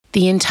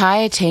The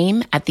entire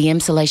team at the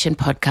Emsolation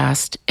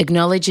podcast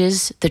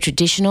acknowledges the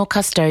traditional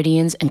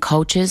custodians and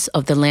cultures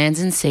of the lands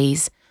and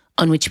seas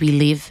on which we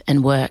live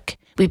and work.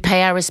 We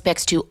pay our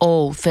respects to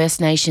all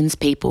First Nations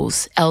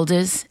peoples,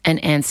 elders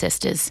and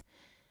ancestors.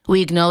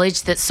 We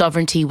acknowledge that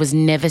sovereignty was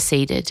never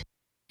ceded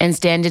and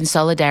stand in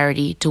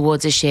solidarity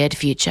towards a shared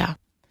future.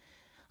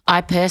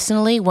 I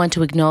personally want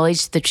to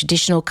acknowledge the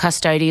traditional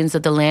custodians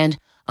of the land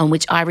on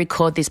which I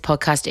record this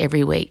podcast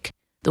every week,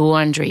 the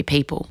Wurundjeri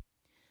people.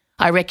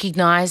 I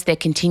recognise their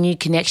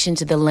continued connection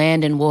to the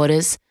land and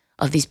waters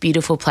of this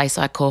beautiful place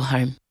I call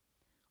home.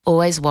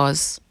 Always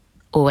was,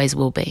 always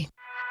will be.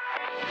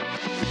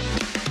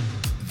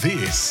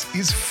 This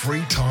is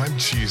Free Time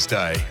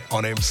Tuesday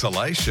on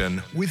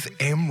Emsolation with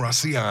M.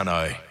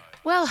 Russiano.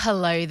 Well,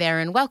 hello there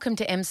and welcome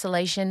to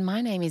Emsolation. My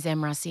name is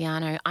M.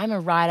 Russiano. I'm a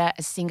writer,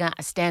 a singer,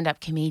 a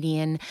stand-up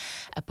comedian,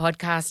 a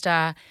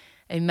podcaster,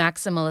 a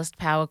maximalist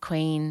power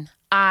queen.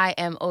 I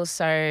am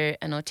also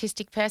an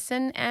autistic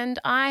person and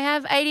I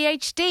have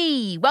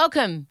ADHD.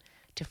 Welcome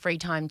to Free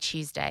Time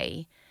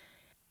Tuesday.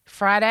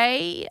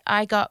 Friday,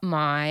 I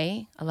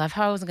love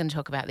how I wasn't going to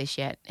talk about this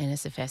yet, and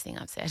it's the first thing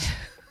I've said.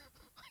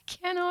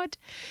 I'm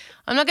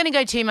not going to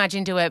go too much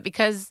into it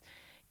because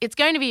it's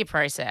going to be a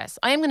process.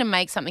 I am going to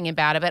make something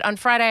about it, but on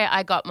Friday,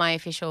 I got my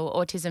official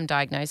autism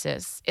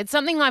diagnosis. It's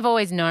something I've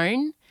always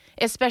known,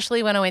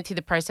 especially when I went through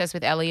the process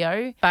with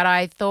Elio, but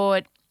I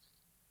thought,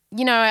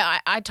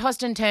 I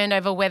tossed and turned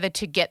over whether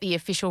to get the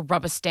official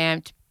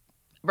rubber-stamped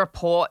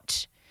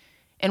report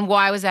and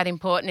why was that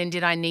important and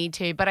did I need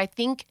to. But I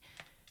think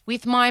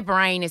with my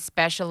brain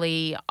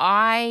especially,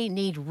 I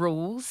need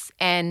rules,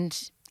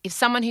 and if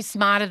someone who's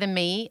smarter than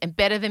me and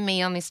better than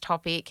me on this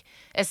topic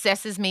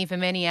assesses me for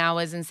many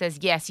hours and says,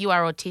 yes, you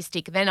are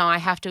autistic, then I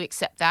have to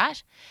accept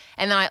that.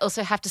 And then I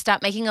also have to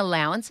start making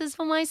allowances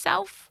for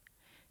myself,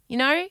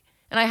 and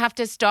I have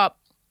to stop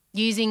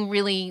using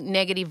really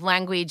negative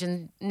language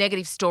and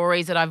negative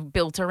stories that I've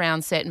built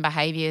around certain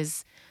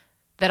behaviours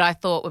that I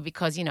thought were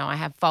because, I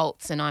have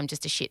faults and I'm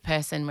just a shit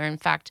person, where in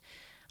fact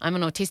I'm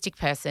an autistic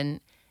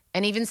person.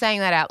 And even saying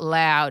that out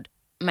loud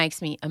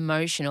makes me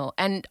emotional.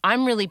 And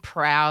I'm really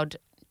proud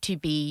to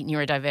be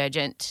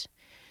neurodivergent.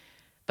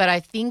 But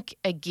I think,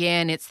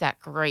 again, it's that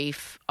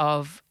grief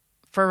of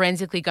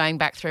forensically going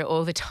back through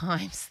all the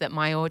times that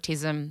my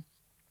autism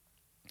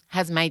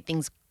has made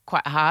things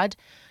quite hard,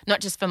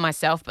 not just for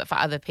myself, but for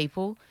other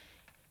people.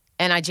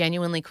 And I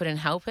genuinely couldn't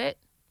help it,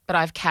 but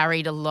I've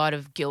carried a lot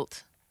of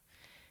guilt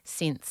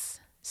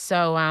since.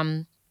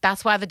 So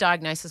that's why the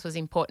diagnosis was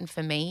important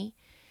for me.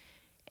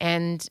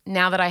 And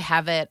now that I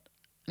have it,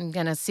 I'm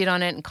going to sit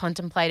on it and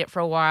contemplate it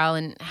for a while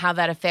and how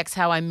that affects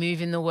how I move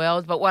in the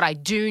world. But what I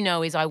do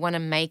know is I want to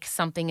make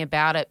something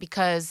about it,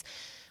 because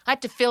I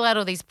had to fill out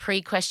all these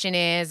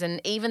pre-questionnaires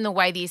and even the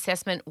way the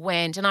assessment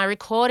went. And I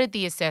recorded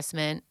the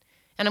assessment,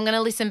 and I'm going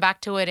to listen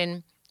back to it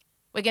and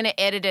we're going to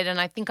edit it, and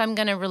I think I'm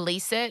going to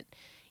release it,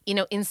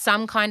 in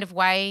some kind of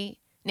way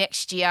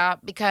next year,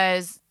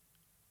 because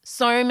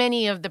so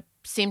many of the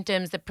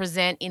symptoms that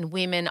present in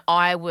women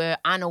I were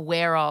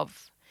unaware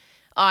of.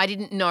 I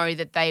didn't know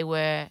that they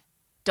were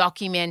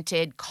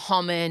documented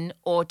common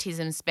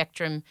autism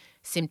spectrum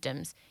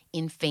symptoms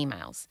in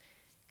females.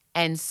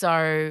 And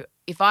so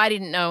if I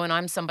didn't know, and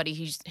I'm somebody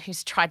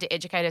who's tried to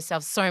educate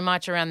herself so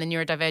much around the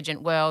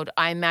neurodivergent world,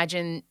 I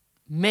imagine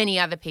many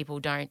other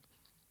people don't.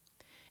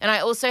 And I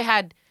also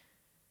had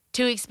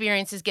 2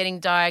 experiences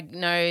getting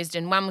diagnosed,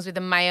 and one was with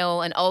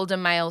an older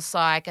male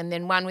psych, and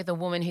then one with a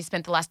woman who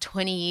spent the last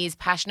 20 years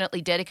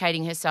passionately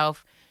dedicating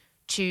herself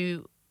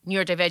to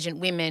neurodivergent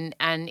women,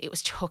 and it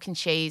was chalk and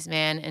cheese,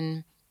 man.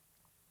 And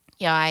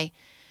yeah,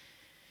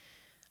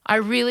 I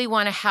really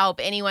want to help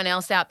anyone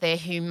else out there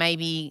who may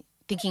be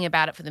thinking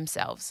about it for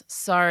themselves.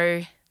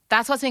 So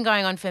that's what's been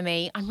going on for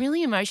me. I'm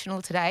really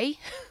emotional today,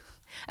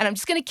 and I'm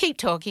just going to keep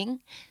talking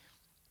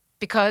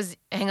because,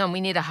 hang on, we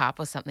need a harp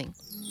or something.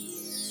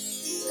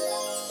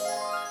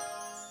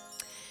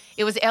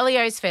 It was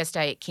Elio's first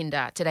day at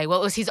kinder today.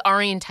 Well, it was his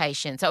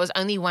orientation, so it was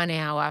only 1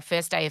 hour.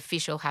 First day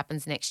official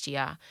happens next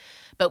year.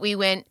 But we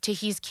went to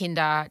his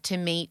kinder to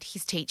meet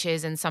his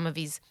teachers and some of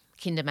his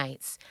kinder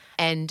mates.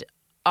 And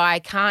I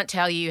can't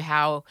tell you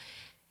how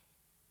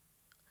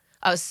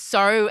I was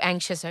so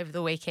anxious over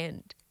the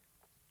weekend.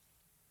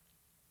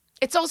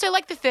 It's also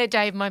like the 3rd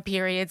day of my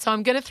period, so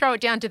I'm going to throw it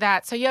down to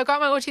that. So, yeah, I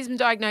got my autism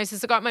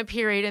diagnosis, I got my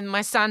period, and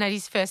my son had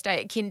his first day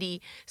at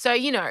kindy. So,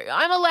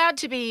 I'm allowed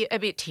to be a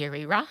bit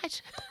teary,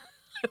 right?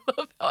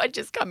 I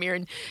just come here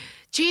and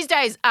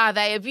Tuesdays, are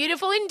they a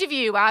beautiful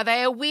interview? Are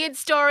they a weird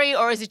story?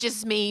 Or is it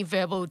just me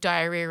verbal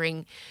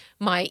diarrheaing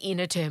my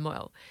inner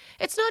turmoil?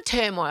 It's not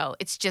turmoil.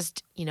 It's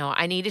just,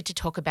 I needed to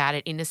talk about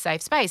it in a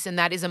safe space, and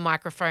that is a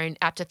microphone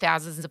out to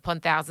thousands upon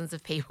thousands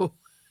of people.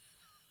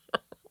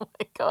 Oh,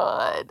 my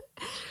God.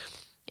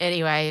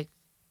 Anyway,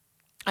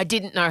 I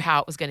didn't know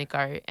how it was going to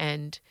go,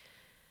 and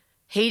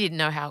he didn't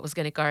know how it was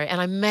going to go. And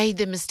I made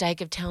the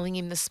mistake of telling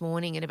him this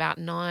morning at about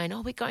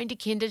 9, we're going to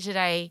kinder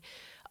today.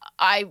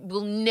 I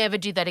will never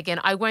do that again.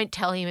 I won't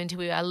tell him until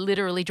we are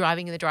literally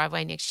driving in the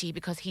driveway next year,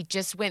 because he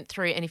just went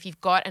through, and if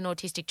you've got an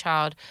autistic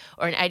child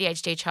or an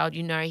ADHD child,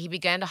 you know, he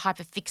began to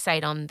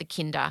hyperfixate on the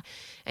kinder,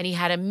 and he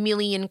had a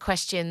million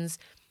questions.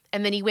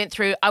 And then he went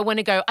through, I want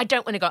to go, I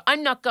don't want to go,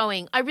 I'm not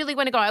going, I really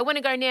want to go, I want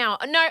to go now.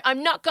 No,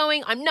 I'm not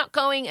going.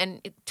 And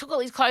it took all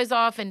his clothes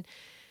off and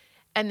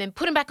then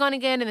put him back on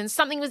again, and then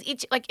something was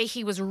itchy. Like,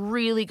 he was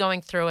really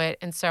going through it.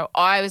 And so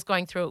I was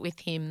going through it with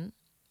him.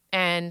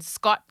 And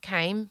Scott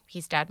came,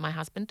 his dad, my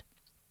husband,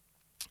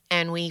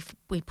 and we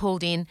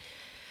pulled in.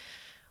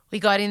 We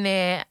got in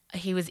there.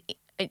 He was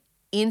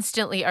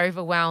instantly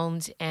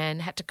overwhelmed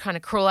and had to kind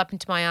of crawl up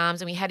into my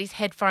arms, and we had his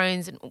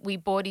headphones and we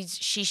bought his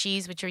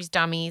shishis, which are his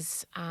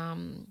dummies.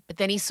 But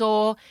then he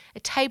saw a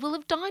table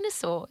of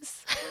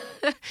dinosaurs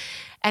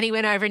and he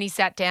went over and he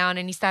sat down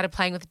and he started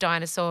playing with the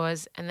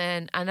dinosaurs. And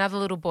then another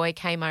little boy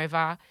came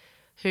over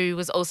who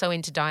was also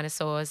into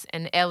dinosaurs,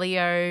 and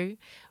Elio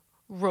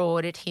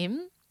roared at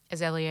him,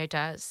 as Elio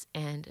does,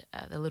 and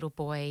the little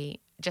boy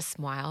just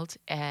smiled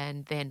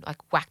and then like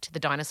whacked the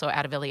dinosaur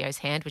out of Elio's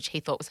hand, which he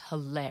thought was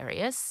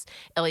hilarious.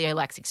 Elio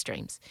likes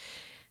extremes.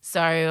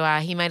 So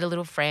he made a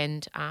little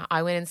friend.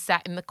 I went and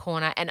sat in the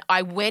corner, and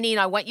I went in.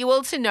 I want you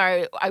all to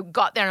know, I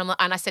got there and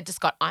I said to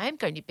Scott, I'm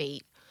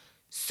reinventing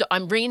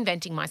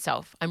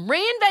myself. I'm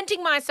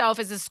reinventing myself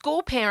as a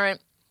school parent.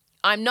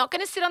 I'm not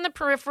going to sit on the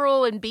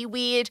peripheral and be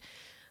weird.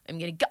 I'm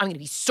going to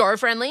be so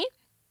friendly.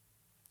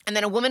 And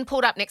then a woman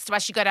pulled up next to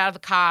us. She got out of the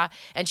car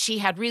and she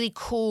had really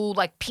cool,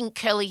 like pink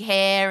curly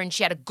hair, and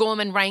she had a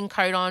Gorman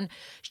raincoat on.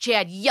 She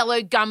had yellow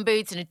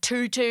gumboots and a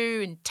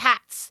tutu and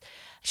tats.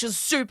 She was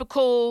super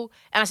cool.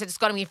 And I said to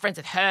Scott, I'm going to be friends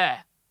with her.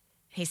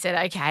 He said,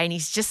 okay. And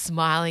he's just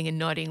smiling and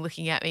nodding,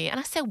 looking at me. And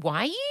I said,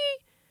 why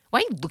are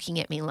you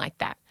looking at me like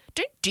that?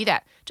 Don't do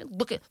that. Just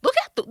look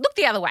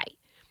the other way.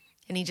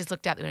 And he just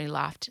looked out there and he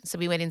laughed. So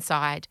we went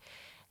inside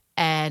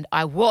and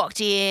I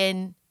walked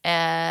in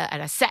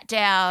and I sat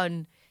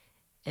down.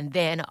 And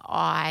then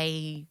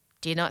I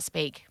did not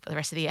speak for the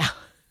rest of the hour.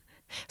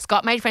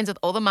 Scott made friends with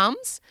all the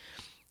mums.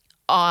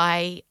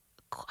 I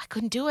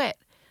couldn't do it.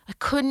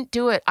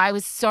 I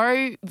was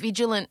so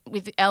vigilant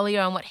with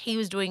Elio and what he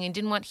was doing and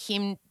didn't want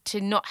him to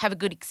not have a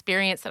good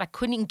experience that I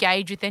couldn't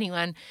engage with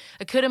anyone.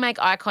 I couldn't make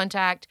eye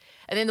contact.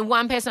 And then the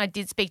one person I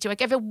did speak to, I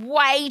gave her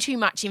way too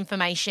much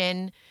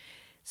information.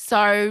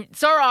 So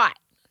it's all right.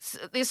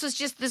 This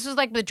was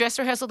like the dress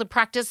rehearsal, the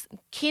practice.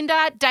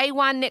 Kinder, day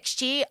one next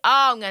year.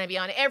 Oh, I'm going to be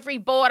on every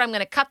board. I'm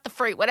going to cut the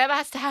fruit. Whatever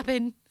has to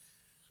happen.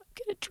 I'm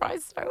going to try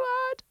so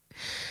hard.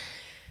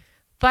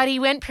 But he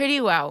went pretty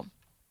well.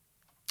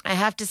 I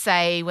have to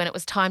say, when it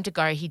was time to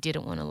go, he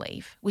didn't want to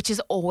leave, which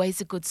is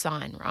always a good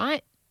sign,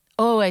 right?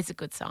 Always a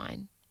good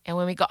sign. And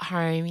when we got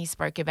home, he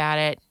spoke about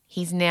it.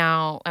 He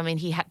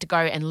had to go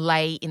and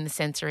lay in the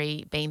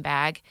sensory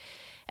beanbag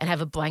and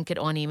have a blanket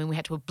on him, and we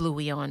had to have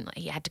Bluey on.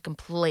 He had to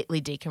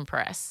completely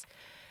decompress.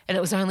 And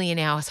it was only an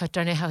hour, so I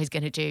don't know how he's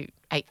going to do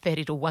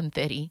 8:30 to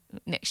 1:30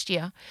 next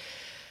year.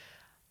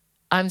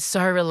 I'm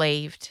so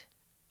relieved,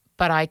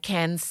 but I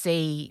can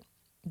see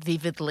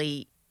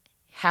vividly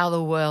how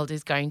the world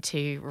is going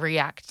to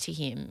react to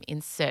him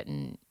in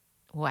certain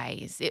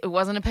ways. It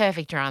wasn't a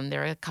perfect run.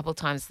 There are a couple of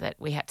times that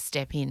we had to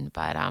step in,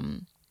 but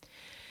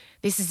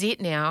this is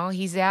it now.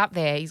 He's out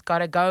there. He's got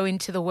to go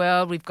into the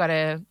world. We've got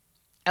to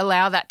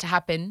allow that to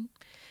happen.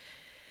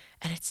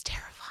 And it's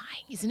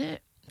terrifying, isn't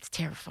it? It's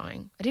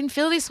terrifying. I didn't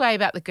feel this way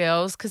about the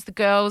girls because the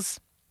girls,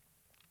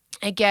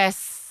 I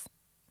guess,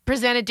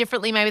 presented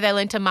differently. Maybe they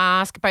learned to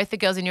mask. Both the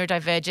girls are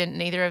neurodivergent.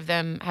 Neither of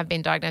them have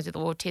been diagnosed with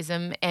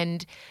autism.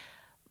 And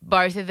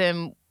both of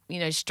them,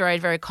 strode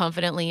very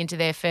confidently into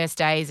their first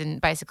days and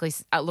basically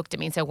looked at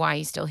me and said, why are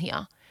you still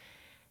here?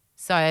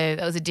 So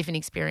that was a different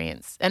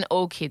experience. And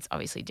all kids,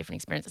 obviously, different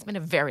experience. It's been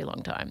a very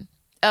long time.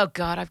 Oh,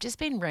 God, I've just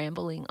been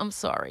rambling. I'm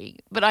sorry,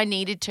 but I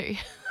needed to.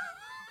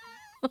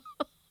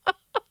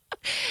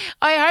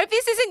 I hope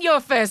this isn't your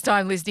first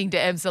time listening to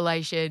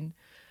Emsolation.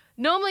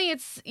 Normally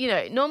it's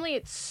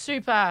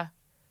super,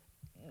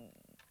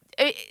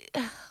 I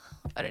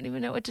don't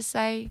even know what to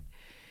say.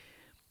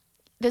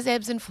 There's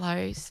ebbs and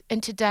flows.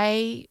 And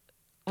today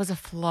was a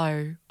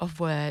flow of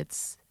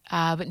words.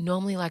 But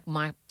normally, like,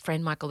 my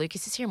friend Michael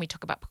Lucas is here and we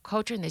talk about pop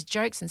culture and there's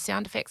jokes and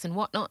sound effects and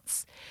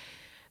whatnots.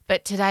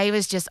 But today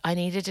was just, I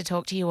needed to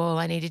talk to you all.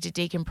 I needed to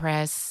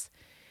decompress.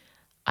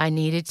 I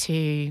needed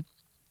to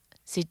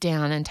sit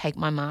down and take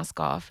my mask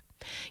off.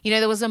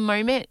 There was a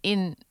moment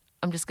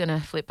I'm just going to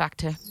flip back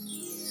to,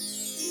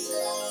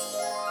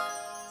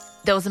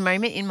 there was a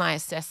moment in my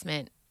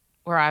assessment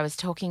where I was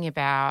talking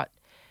about,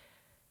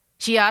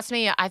 she asked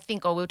me, we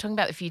were talking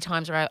about a few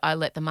times where I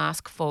let the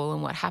mask fall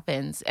and what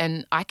happens.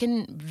 And I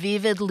can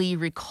vividly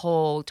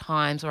recall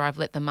times where I've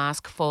let the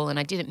mask fall and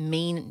I didn't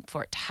mean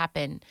for it to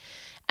happen.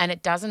 And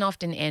it doesn't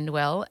often end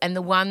well. And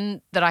the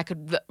one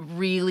that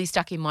really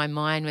stuck in my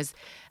mind was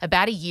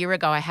about a year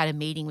ago, I had a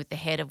meeting with the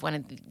head of one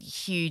of the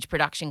huge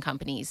production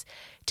companies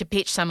to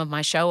pitch some of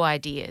my show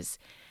ideas.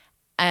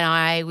 And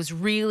I was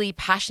really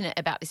passionate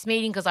about this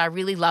meeting because I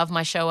really love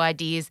my show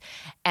ideas.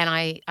 And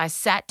I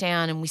sat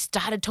down and we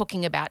started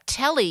talking about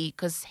telly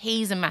because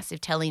he's a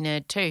massive telly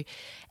nerd too.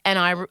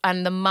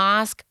 And the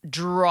mask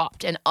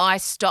dropped and I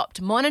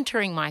stopped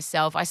monitoring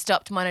myself. I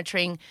stopped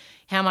monitoring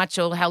how much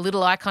or how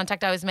little eye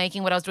contact I was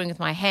making, what I was doing with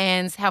my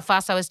hands, how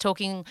fast I was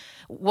talking,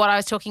 what I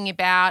was talking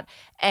about.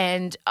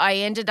 And I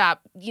ended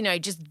up,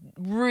 just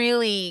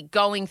really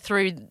going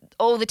through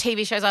all the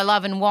TV shows I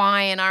love and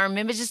why. And I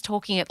remember just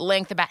talking at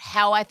length about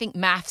how I think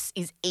maths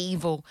is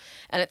evil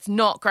and it's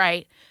not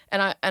great.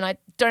 And I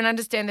don't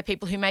understand the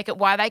people who make it,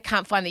 why they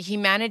can't find the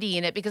humanity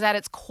in it, because at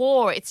its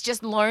core, it's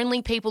just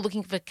lonely people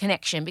looking for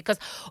connection, because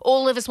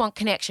all of us want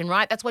connection,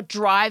 right? That's what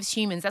drives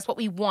humans. That's what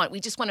we want. We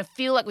just want to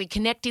feel like we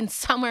connect in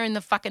somewhere in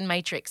the fucking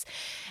matrix.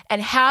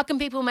 And how can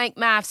people make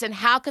maths and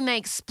how can they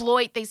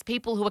exploit these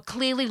people who are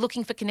clearly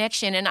looking for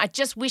connection? And I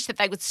just wish that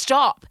they would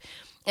stop.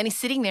 And he's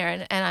sitting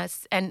there and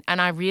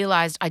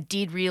I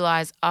did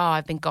realize,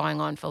 I've been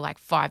going on for like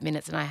 5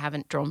 minutes and I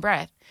haven't drawn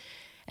breath.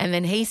 And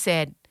then he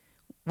said,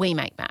 we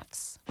make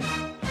maths. And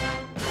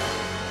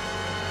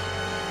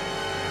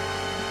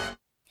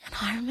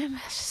I remember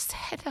I just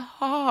said,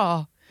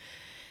 oh.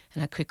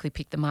 And I quickly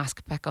picked the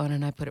mask back on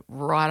and I put it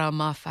right on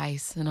my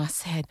face. And I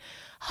said,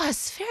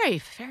 it's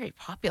very, very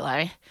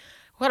popular.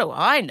 What do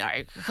I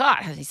know? God,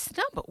 it's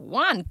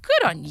 #1.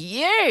 Good on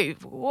you.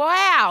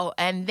 Wow.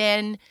 And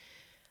then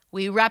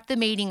we wrapped the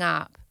meeting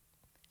up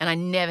and I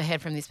never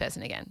heard from this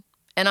person again.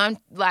 And I'm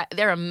like,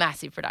 they're a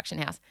massive production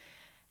house.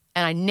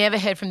 And I never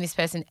heard from this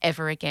person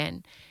ever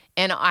again.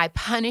 And I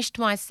punished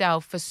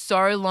myself for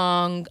so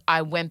long.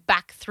 I went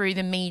back through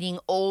the meeting,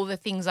 all the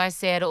things I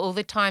said, all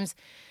the times.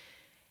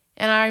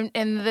 And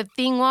the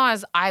thing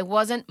was, I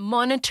wasn't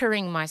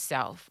monitoring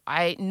myself.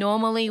 I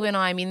normally, when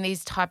I'm in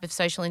these type of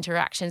social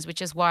interactions,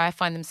 which is why I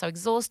find them so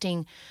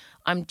exhausting,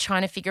 I'm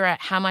trying to figure out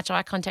how much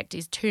eye contact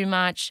is too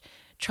much,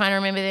 trying to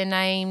remember their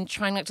name,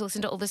 trying not to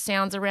listen to all the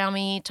sounds around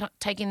me,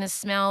 taking the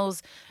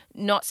smells,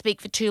 not speak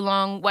for too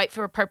long, wait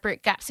for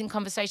appropriate gaps in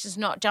conversations,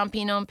 not jump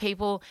in on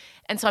people.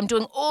 And so I'm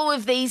doing all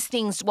of these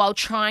things while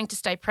trying to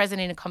stay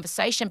present in a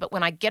conversation. But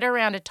when I get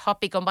around a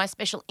topic or my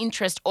special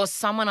interest or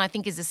someone I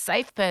think is a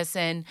safe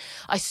person,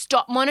 I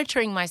stop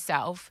monitoring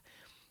myself.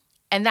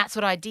 And that's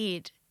what I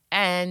did.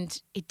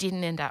 And it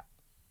didn't end up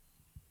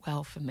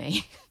well for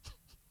me.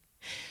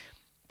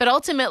 But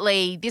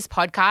ultimately, this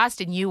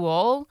podcast and you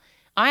all,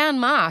 I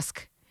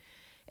unmask.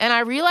 And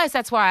I realize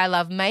that's why I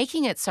love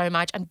making it so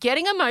much. I'm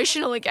getting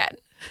emotional again.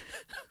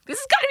 This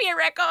is going to be a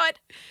record.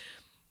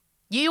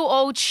 You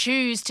all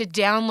choose to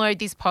download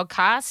this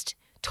podcast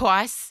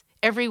twice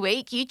every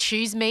week. You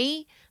choose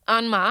me,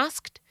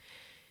 unmasked.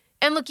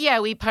 And look,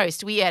 yeah, we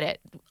post, we edit.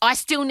 I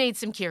still need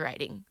some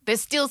curating.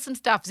 There's still some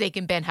stuff Zeke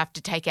and Ben have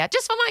to take out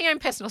just for my own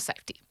personal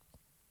safety.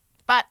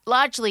 But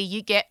largely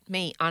you get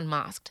me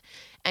unmasked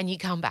and you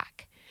come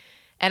back.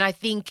 And I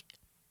think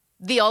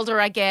the older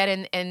I get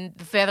and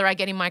the further I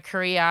get in my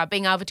career,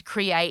 being able to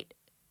create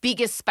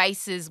bigger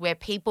spaces where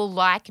people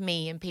like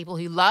me and people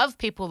who love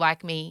people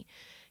like me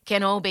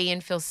can all be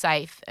and feel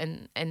safe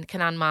and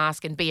can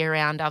unmask and be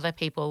around other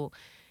people,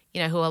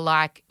 who are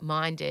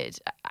like-minded.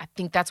 I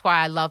think that's why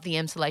I love the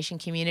Emsolation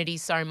community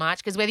so much,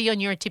 because whether you're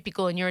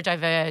neurotypical or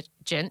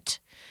neurodivergent,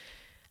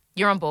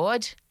 you're on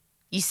board.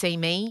 You see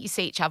me, you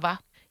see each other.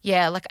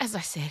 Yeah, like as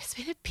I said, it's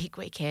been a big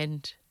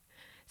weekend.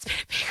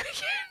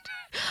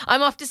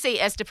 I'm off to see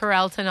Esther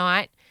Perel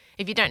tonight.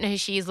 If you don't know who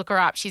she is, look her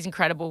up. She's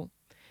incredible.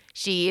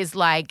 She is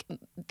like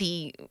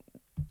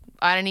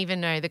I don't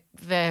even know,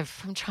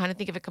 I'm trying to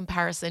think of a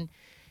comparison.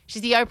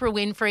 She's the Oprah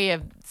Winfrey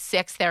of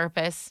sex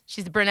therapists.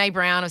 She's the Brene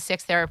Brown of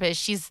sex therapists.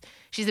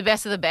 She's the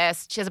best of the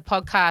best. She has a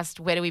podcast,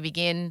 Where Do We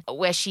Begin,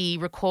 where she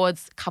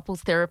records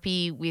couples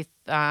therapy with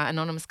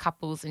anonymous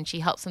couples and she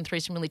helps them through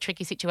some really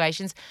tricky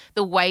situations.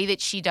 The way that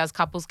she does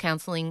couples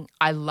counselling,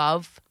 I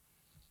love.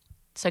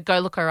 So go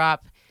look her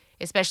up.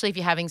 Especially if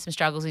you're having some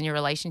struggles in your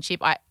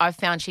relationship. I've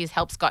found she's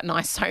helped Scott and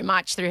I so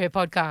much through her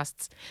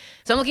podcasts.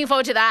 So I'm looking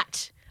forward to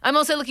that. I'm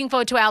also looking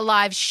forward to our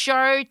live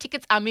show.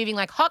 Tickets are moving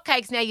like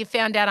hotcakes. Now you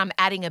found out I'm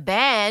adding a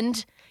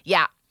band.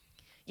 Yeah.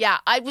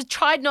 I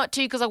tried not to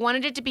because I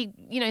wanted it to be,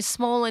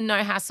 small and no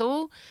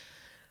hassle.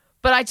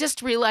 But I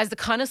just realised the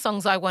kind of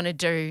songs I want to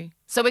do.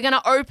 So we're going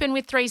to open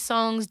with 3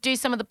 songs, do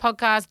some of the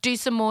podcast, do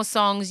some more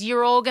songs.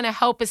 You're all going to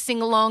help us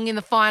sing along in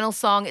the final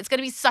song. It's going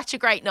to be such a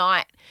great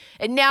night.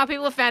 And now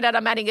people have found out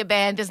I'm adding a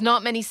band. There's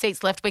not many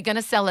seats left. We're going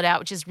to sell it out,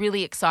 which is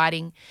really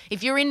exciting.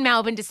 If you're in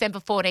Melbourne December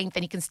 14th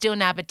and you can still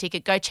nab a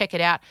ticket, go check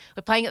it out.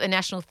 We're playing at the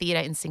National Theatre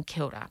in St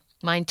Kilda.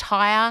 My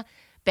entire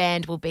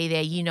band will be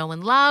there, you know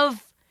and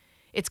love.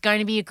 It's going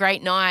to be a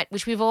great night,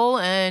 which we've all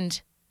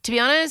earned. To be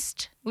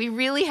honest, we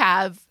really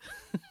have.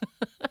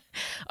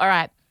 All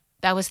right.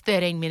 That was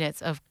 13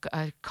 minutes of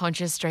a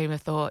conscious stream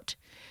of thought.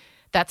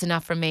 That's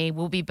enough from me.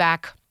 We'll be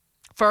back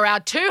for our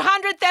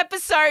 200th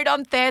episode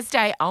on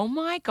Thursday. Oh,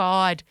 my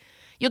God.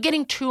 You're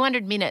getting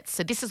 200 minutes.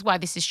 So this is why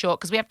this is short,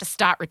 because we have to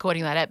start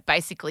recording that at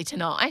basically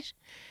tonight.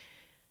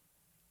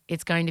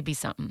 It's going to be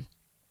something.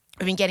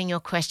 We've been getting your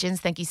questions.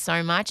 Thank you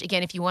so much.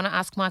 Again, if you want to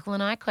ask Michael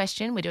and I a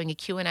question, we're doing a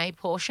Q&A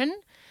portion.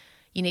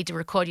 You need to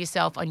record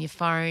yourself on your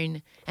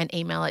phone and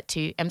email it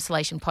to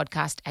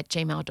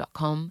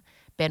emsolationpodcast@gmail.com.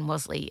 Ben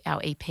Wosley,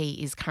 our EP,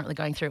 is currently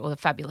going through all the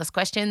fabulous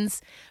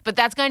questions. But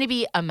that's going to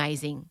be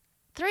amazing.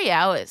 3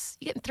 hours.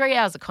 You're getting 3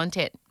 hours of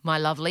content, my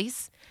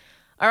lovelies.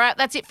 All right,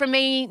 that's it from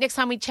me. Next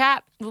time we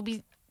chat, will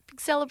be big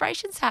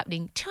celebrations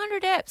happening.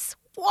 200 eps.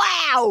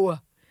 Wow.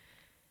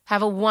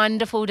 Have a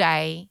wonderful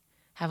day.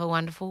 Have a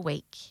wonderful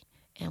week.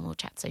 And we'll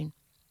chat soon.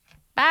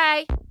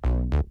 Bye.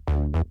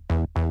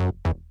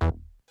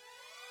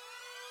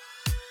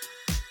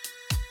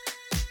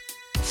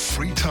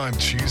 Free Time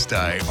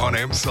Tuesday on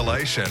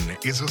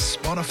Emsolation is a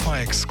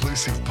Spotify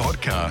exclusive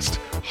podcast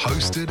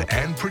hosted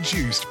and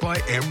produced by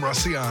Em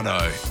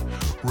Rossiano.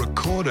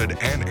 Recorded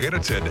and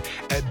edited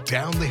at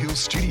Down the Hill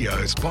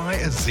Studios by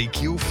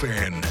Ezekiel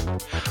Fenn.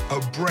 A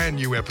brand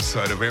new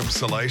episode of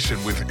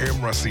Emsolation with Em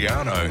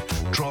Rossiano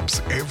drops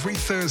every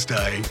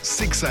Thursday,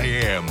 6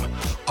 a.m.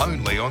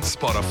 only on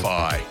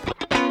Spotify.